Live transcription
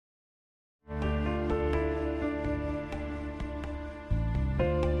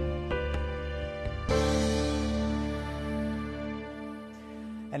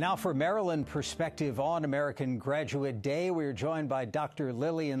And now for Maryland Perspective on American Graduate Day, we're joined by Dr.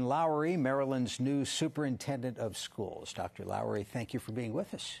 Lillian Lowery, Maryland's new Superintendent of Schools. Dr. Lowery, thank you for being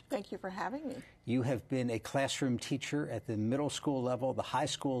with us. Thank you for having me. You have been a classroom teacher at the middle school level, the high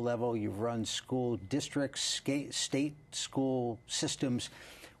school level. You've run school districts, state school systems.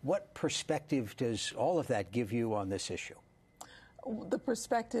 What perspective does all of that give you on this issue? The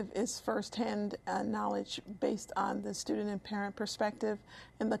perspective is firsthand knowledge based on the student and parent perspective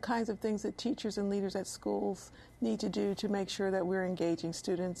and the kinds of things that teachers and leaders at schools need to do to make sure that we're engaging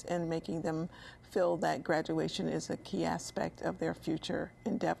students and making them feel that graduation is a key aspect of their future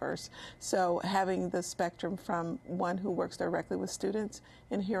endeavors. So having the spectrum from one who works directly with students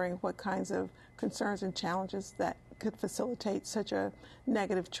and hearing what kinds of concerns and challenges that could facilitate such a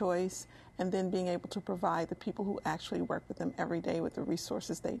negative choice, and then being able to provide the people who actually work with them every day with the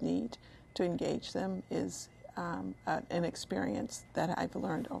resources they need to engage them is an experience that I've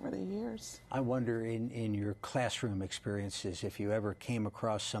learned over the years. I wonder in your classroom experiences if you ever came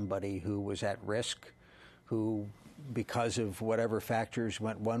across somebody who was at risk, who because of whatever factors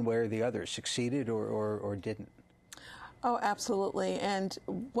went one way or the other, succeeded or didn't. Oh, absolutely. And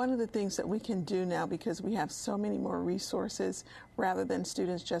one of the things that we can do now, because we have so many more resources, rather than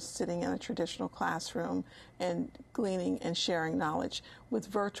students just sitting in a traditional classroom and gleaning and sharing knowledge, with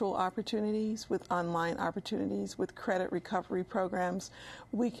virtual opportunities, with online opportunities, with credit recovery programs,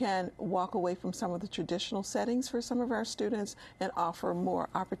 we can walk away from some of the traditional settings for some of our students and offer more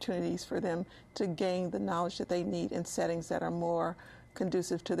opportunities for them to gain the knowledge that they need in settings that are more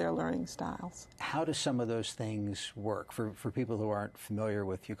conducive to their learning styles. How do some of those things work for people who aren't familiar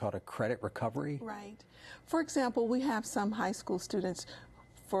with, you call it a credit recovery? Right. For example, we have some high school students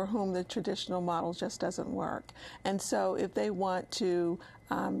for whom the traditional model just doesn't work. And so if they want to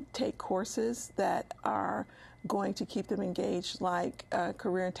take courses that are going to keep them engaged, like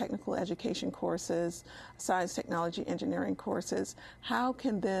career and technical education courses, science, technology, engineering courses, how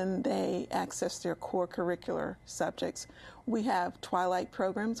can then they access their core curricular subjects? We have twilight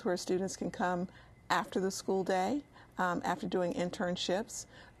programs where students can come after the school day, after doing internships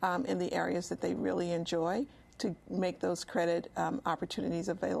in the areas that they really enjoy. To make those credit opportunities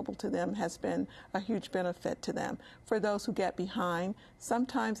available to them has been a huge benefit to them. For those who get behind,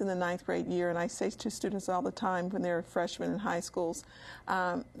 sometimes in the 9th grade year, and I say to students all the time when they're freshmen in high schools,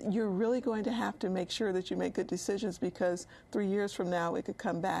 you're really going to have to make sure that you make good decisions, because 3 years from now it could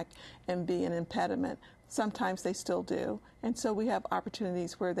come back and be an impediment. Sometimes they still do. And so we have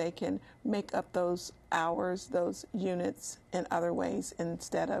opportunities where they can make up those hours, those units in other ways,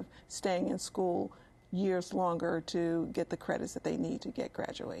 instead of staying in school years longer to get the credits that they need to get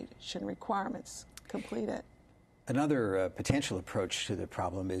graduation requirements completed. Another potential approach to the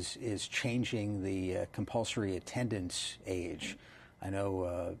problem is changing the compulsory attendance age. I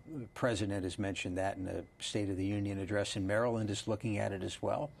know the President has mentioned that in the State of the Union address, and Maryland is looking at it as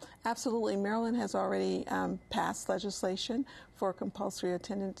well. Absolutely. Maryland has already passed legislation for compulsory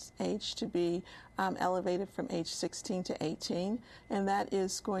attendance age to be elevated from age 16 to 18, and that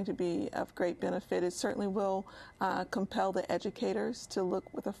is going to be of great benefit. It certainly will compel the educators to look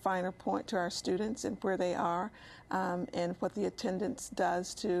with a finer point to our students and where they are, and what the attendance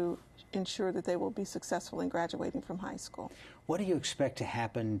does to ensure that they will be successful in graduating from high school. What do you expect to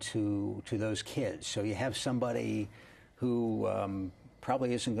happen to those kids? So you have somebody who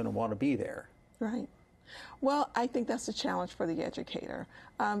probably isn't going to want to be there. Right. Well, I think that's a challenge for the educator.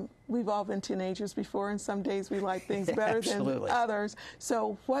 We've all been teenagers before, and some days we like things better than others.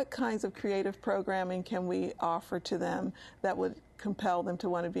 So what kinds of creative programming can we offer to them that would compel them to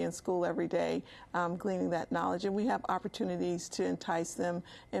want to be in school every day, gleaning that knowledge? And we have opportunities to entice them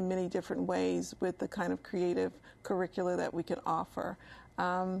in many different ways with the kind of creative curricula that we can offer.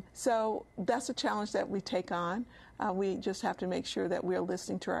 So that's a challenge that we take on. We just have to make sure that we're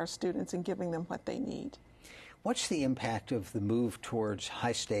listening to our students and giving them what they need. What's the impact of the move towards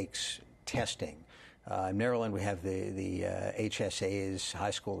high-stakes testing? In Maryland, we have the HSAs,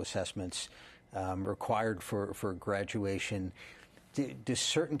 high school assessments, required for graduation. Do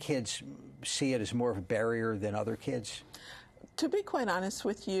certain kids see it as more of a barrier than other kids? To be quite honest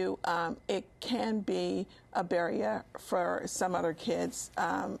with you, it can be a barrier for some other kids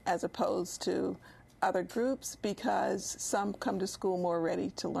as opposed to other groups, because some come to school more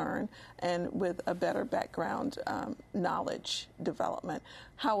ready to learn and with a better background knowledge development.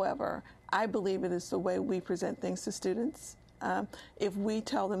 However, I believe it is the way we present things to students. If we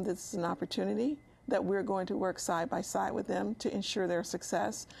tell them this is an opportunity, that we're going to work side by side with them to ensure their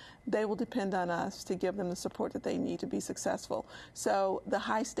success. They will depend on us to give them the support that they need to be successful. So the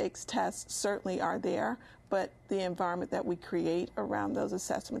high stakes tests certainly are there, but the environment that we create around those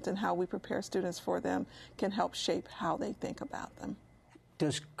assessments and how we prepare students for them can help shape how they think about them.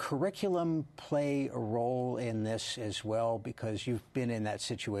 Does curriculum play a role in this as well? Because you've been in that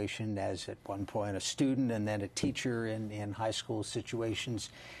situation as at one point a student and then a teacher in high school situations.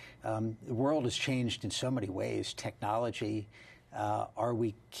 The world has changed in so many ways. Technology, are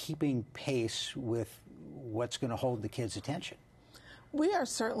we keeping pace with what's going to hold the kids' attention? We are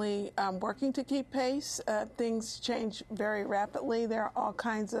certainly working to keep pace. Things change very rapidly. There are all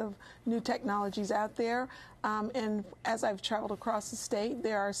kinds of new technologies out there. And as I've traveled across the state,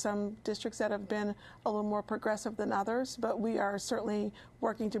 there are some districts that have been a little more progressive than others, but we are certainly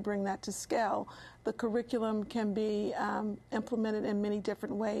working to bring that to scale. The curriculum can be implemented in many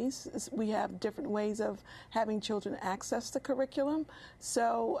different ways. We have different ways of having children access the curriculum.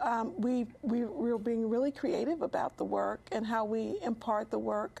 So we're being really creative about the work and how we impart the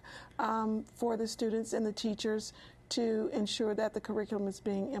work for the students and the teachers to ensure that the curriculum is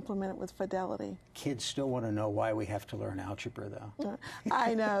being implemented with fidelity. Kids still want to know why we have to learn algebra, though.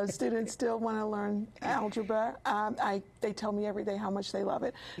 I know. Students still want to learn algebra. They tell me every day how much they love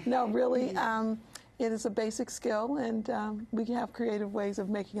it. No, really, it is a basic skill, and we have creative ways of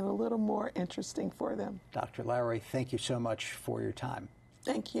making it a little more interesting for them. Dr. Lowery, thank you so much for your time.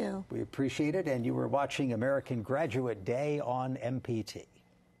 Thank you. We appreciate it, and you were watching American Graduate Day on MPT.